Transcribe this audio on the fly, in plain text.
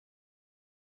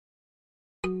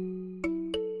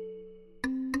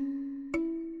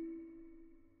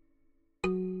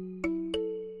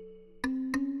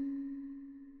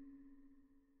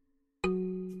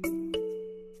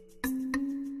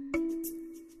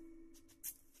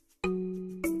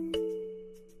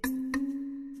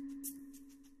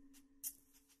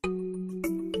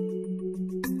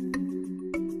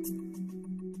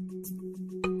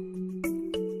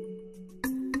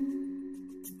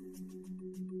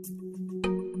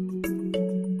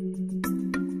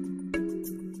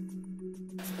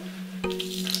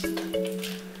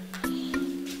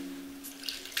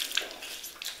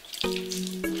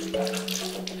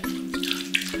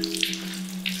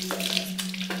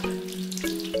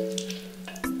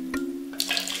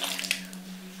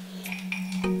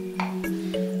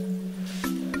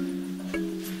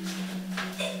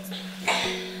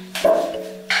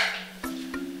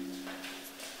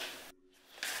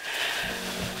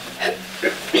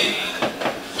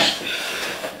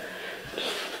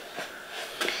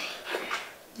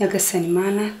nyagasani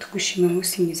Mana tugushimiye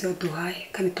umunsi mwiza waduhaye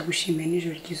kandi tugushimiye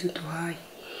n'ijoro ryiza uduhaye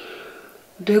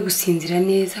uduhe gusinzira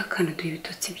neza kandi uduhe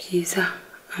ibitotsi byiza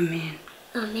amen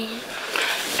amen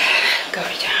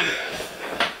garyama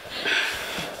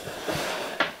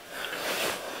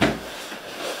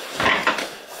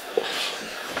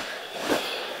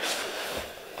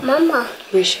mama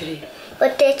wishiri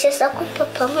utekereza ko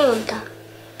papa nkunda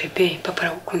Pepe papa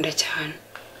aragukunda cyane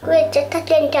kubera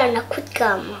atagendana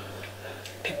kuryama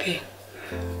Pepe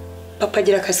papa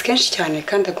agira akazi kenshi cyane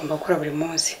kandi agomba gukora buri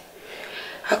munsi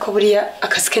ariko buriya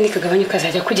akazi ke nikagabanyuka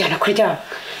azajya kujyana kuryama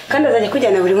kandi azajya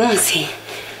kujyana buri munsi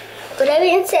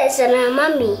urabinsezerana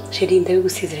mami sheri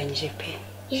ndabigusezeranyije pe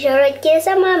ijoro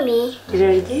ryiza mami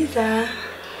ijoro ryiza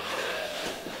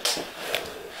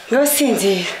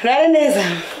yosinzira urare neza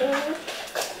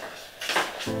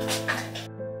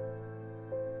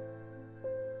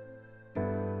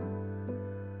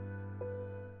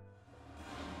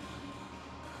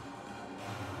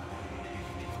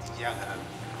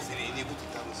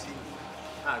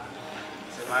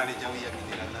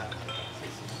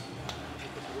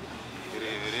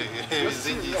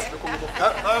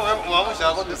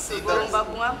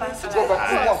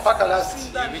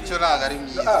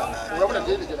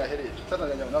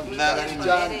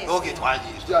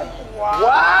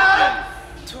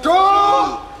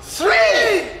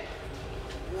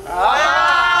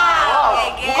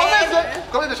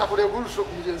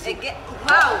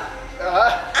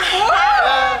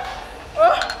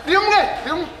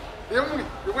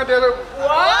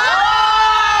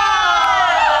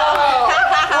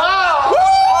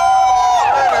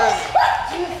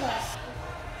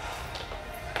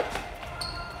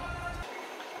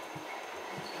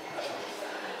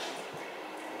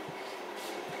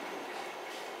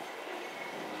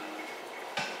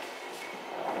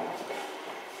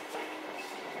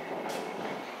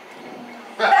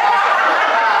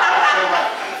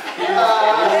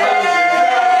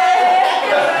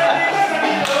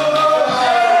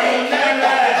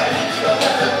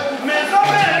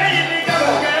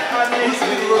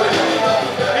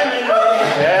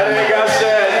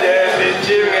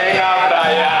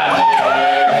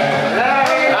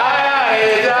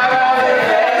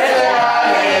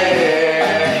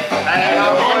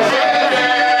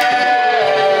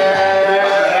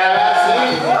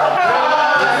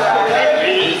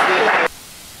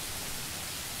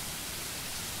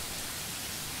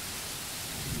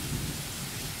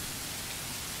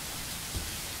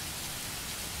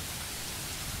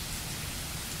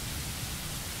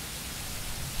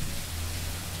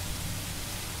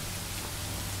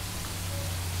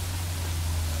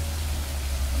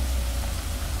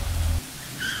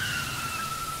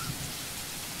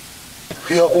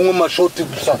Ya kunywa amashoti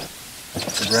gusa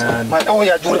mwana we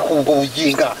yajure ku ubwo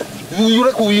buginga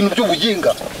yure ku bintu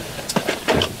by'ubuginga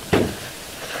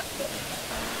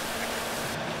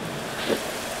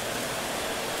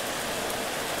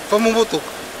va mu moto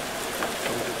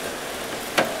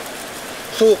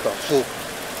soka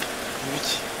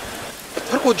ibiki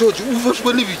ariko George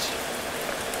ufashwe n'ibiki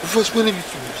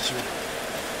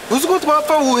uzi ko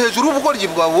twapfa hejuru ubugoryi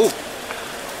bwawe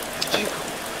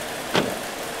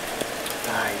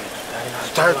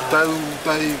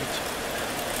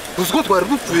uzi ko twari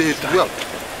dupfuye hejuru yabo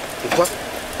umva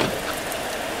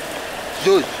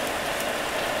George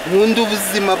nkunda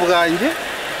ubuzima bwanjye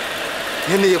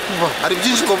nkeneye kuba hari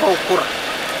byinshi ngomba gukora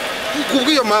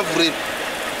kubw'iyo mpamvu rero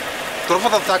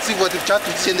turafata taxi voiture cyangwa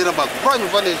tugendera amaguru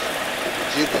uranyumva neza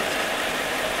yego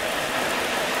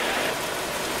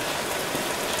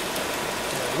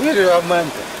wiriwe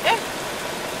Amanda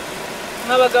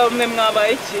mwabagabo mwe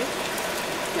mwabaye iki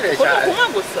kunywa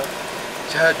gusa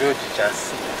cya George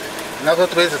cyasi nako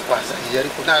twese twasahiye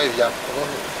ariko nawe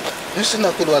byakubaho nese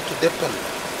nakuru watudepana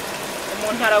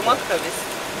umuntu aranywa kabisa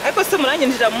ariko se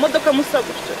muranyinjira mu modoka musa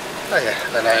gutyo aya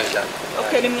nawe bya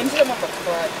okay nimwinjire mu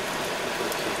batwari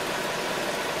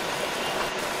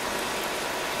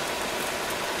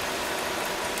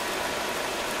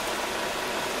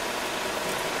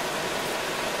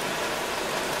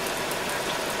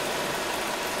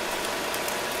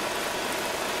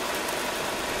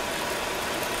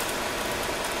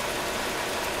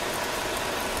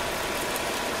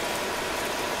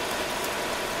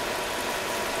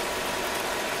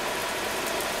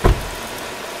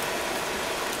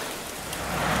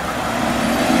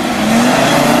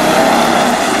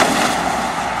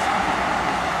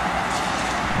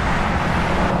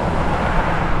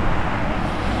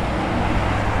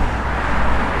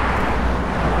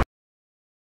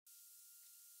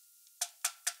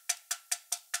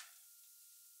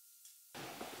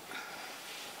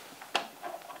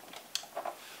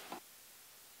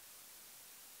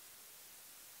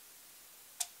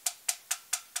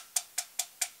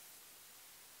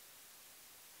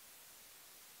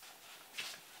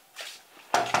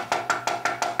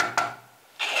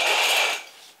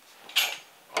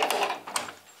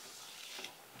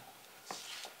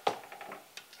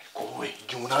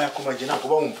kumanje nako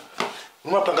bawumva.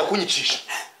 Numapanga kunyicisha.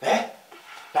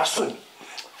 Nasoni.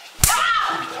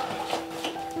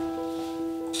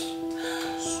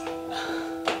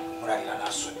 Murarira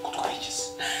nasoni kutwara ikizi.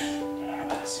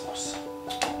 Abasi gusa.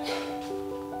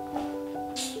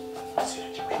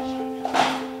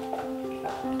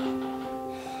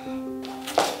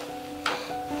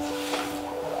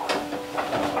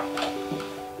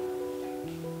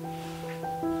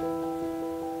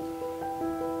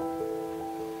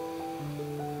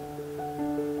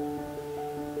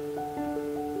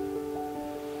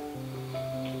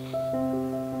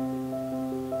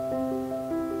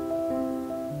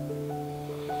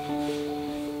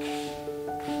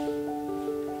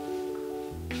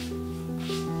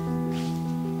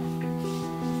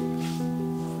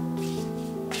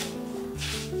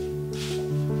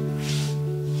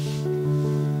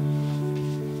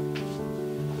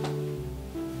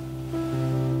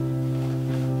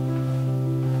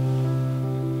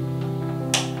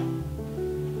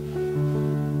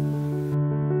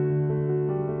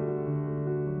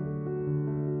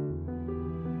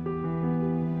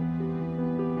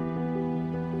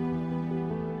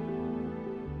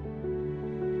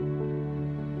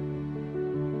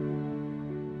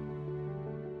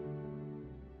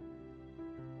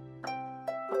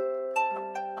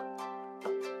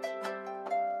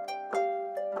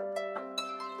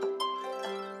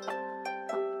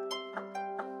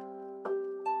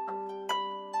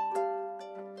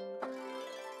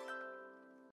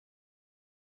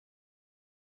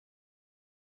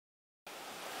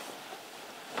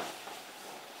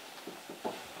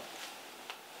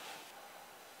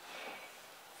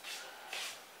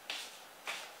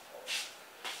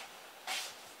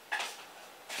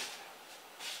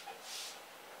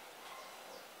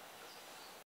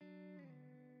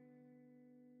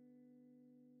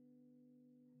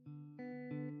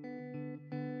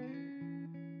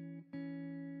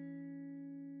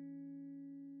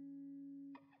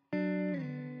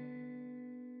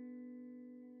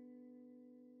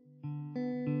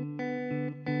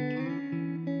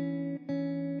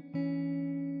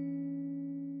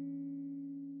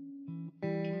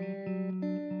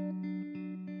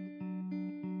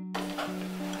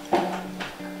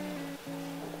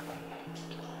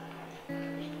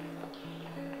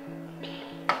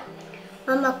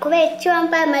 Mama kubera iki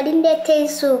wambaye amarinete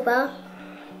y'izuba?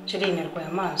 Sheri narwaye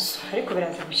amaso ariko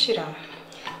biraza gushira.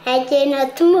 Hagiye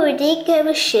natuma uburibwe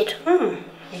bushira.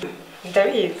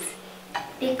 Ndabizi.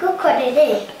 Bigukorere.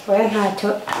 Oya ntacyo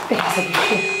biraza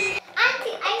gushira.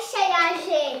 Anti Aisha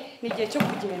yaje. Ni igihe cyo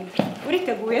kugenda.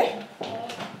 Uriteguye?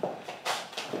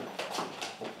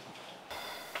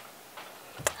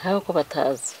 Haho ko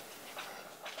batazi.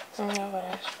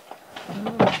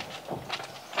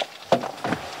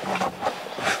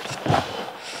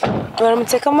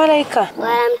 Waramutse Kamarayika?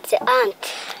 Waramutse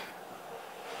Anti.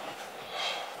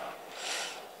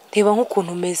 Reba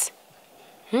nk'ukuntu umeze.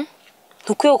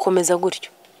 Ntukwiye gukomeza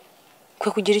gutyo. Kwe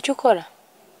kugira icyo ukora.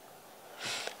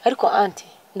 Ariko Anti,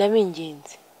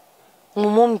 ndabinginze.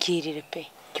 Mumumbwirire pe.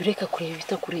 Jya ureka kureba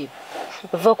ibitakureba.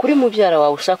 Va kuri mubyara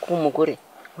wawe ushaka umugore.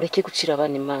 Ureke gucira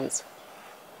abana imanza.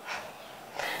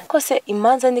 Kose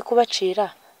imanza ndi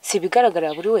kubacira si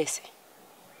bigaragarira buri wese.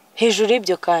 Hejuru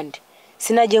y'ibyo kandi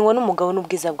sinagengwa n'umugabo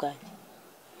n'ubwiza bwanjye.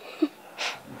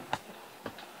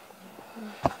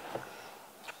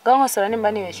 Gaho sara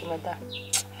nimba nibeshye madamu.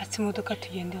 Ati imodoka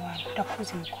tugende wanyu.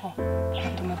 Ndakuzi muko.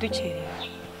 Nduma dukerewe.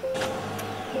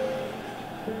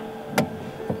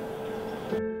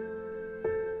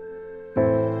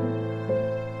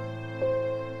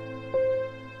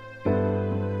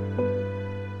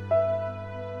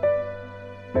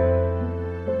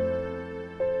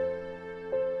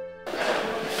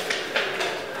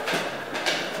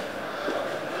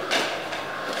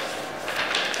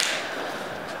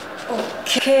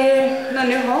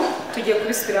 Noneho tugiye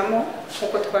kubisubiramo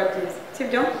uko twagize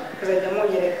sibyo uzajya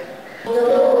munyereka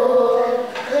Do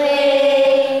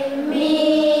re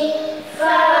mi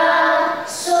fa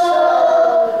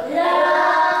sol la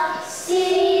si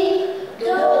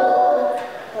do.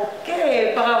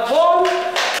 Okay, bravo.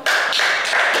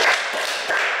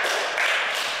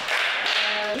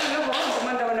 Noneho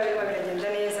ngoma ndabona birimo biragenda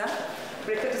neza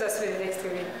ureke tuzasubira next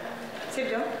week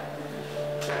sibyo.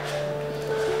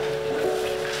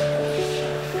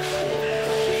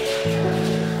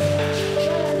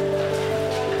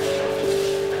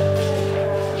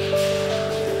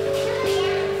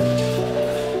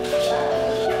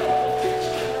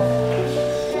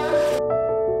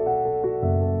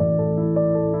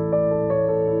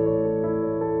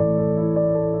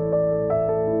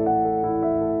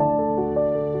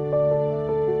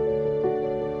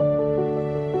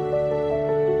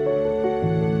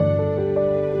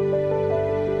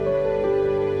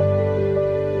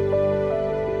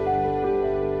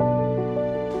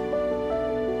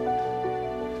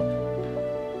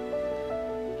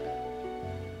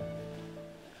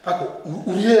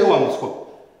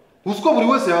 uko buri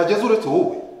wese yahageze uretse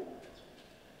wowe.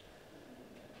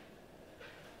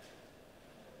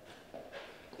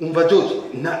 Umva George,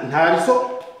 nta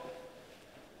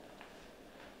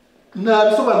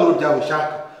bisobanuro byawe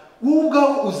ushaka. Wowe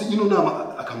ubwawe uzi ino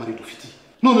nama akamaro dufitiye.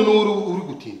 None uri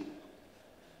gutinda.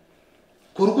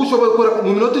 Kora uko ushoboye gukora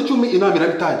mu minota 10 inama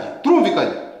irabitangiye.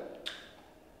 Turumvikanye?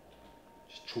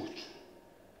 Cucu.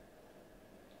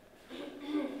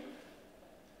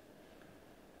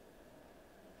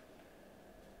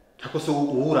 Ako se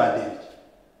urandebe.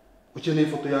 Ukeneye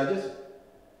ifoto yageze?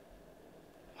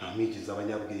 Ntamwigiza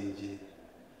abanyabwenge.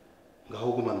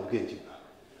 Ngaho gumana ubwenge bwawe.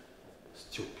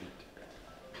 Stupid.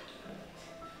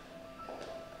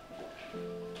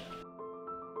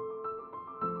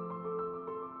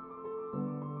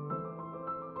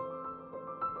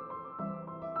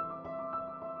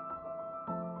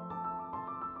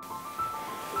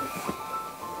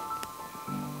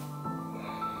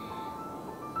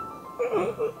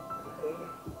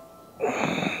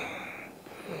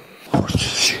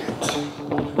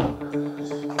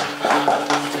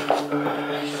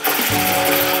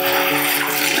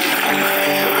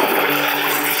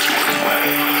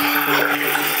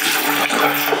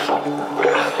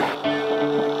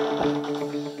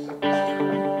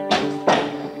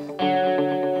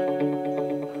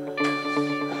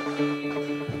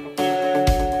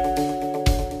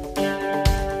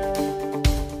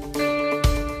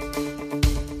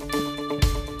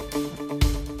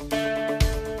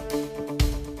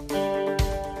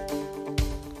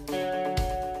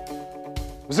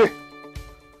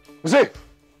 Uze!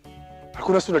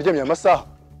 Ariko nasuna ryamye amasaha.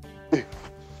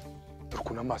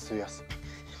 Turukuna amaso yasa.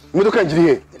 Imodoka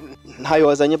yangiriye. Ntayo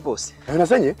wazanye boss. Ntayo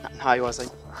nazanye? Ntayo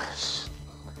wazanye.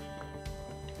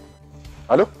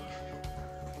 Allo?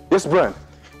 Yes Brian.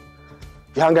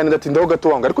 Ihangane ndatindaho gato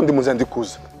wanga ariko ndi muze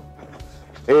ndikuza.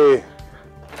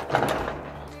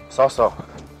 Sawa.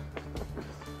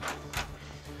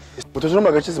 Moto ziri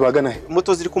mu gace zibagana he?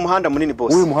 Moto ziri ku muhanda munini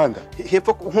boss. Uyu muhanda?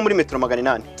 Hepfo nko muri metero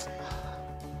 800.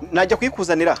 Najya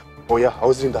kuyikuzanira. Oya,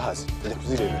 aho ziri ndahazi. Ndajya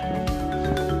kuzirebera.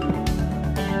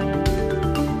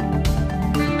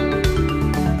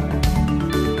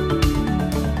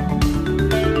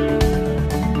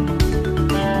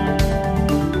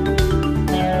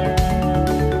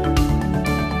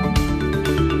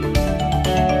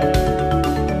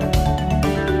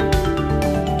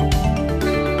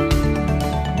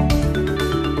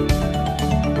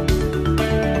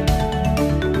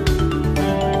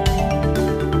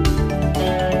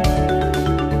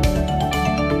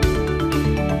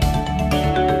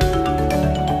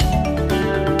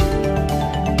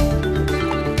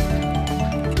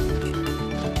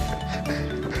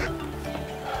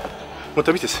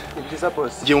 Mutabitese. Ibyiza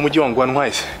boss. Giye mu mujyi wangu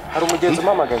wantwaye se. Hari umugenzi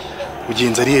umpamagaye.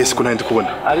 Ugenza ari yese ko nandi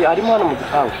kubona. Arimo hano mu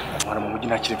gipangu. Mwana mu mujyi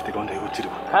nakire mfite gahunda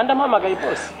yihutirwa. Kandi ampamagaye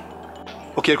boss.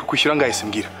 Okay, ariko kwishyura ngahise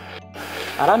mbwira.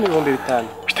 Arami 5,000.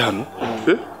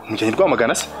 5? Mujyanye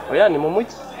Rwamagana se? Oya ni mu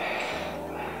mujyi.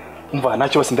 Umva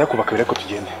ntacyo basi ndakubaka kabiri ariko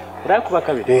tugende. Urakuba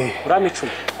kabiri? Urami 10.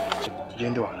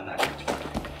 Tugende wana nacyo.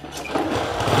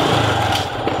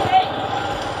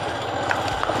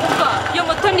 Yo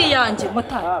moto ni yanjye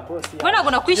motari. We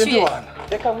ntabwo nakwishyuye.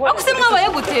 Ako se mwabaye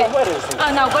gute?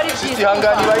 Ntabwo ari byiza.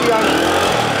 Ihangane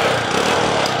bayiyange.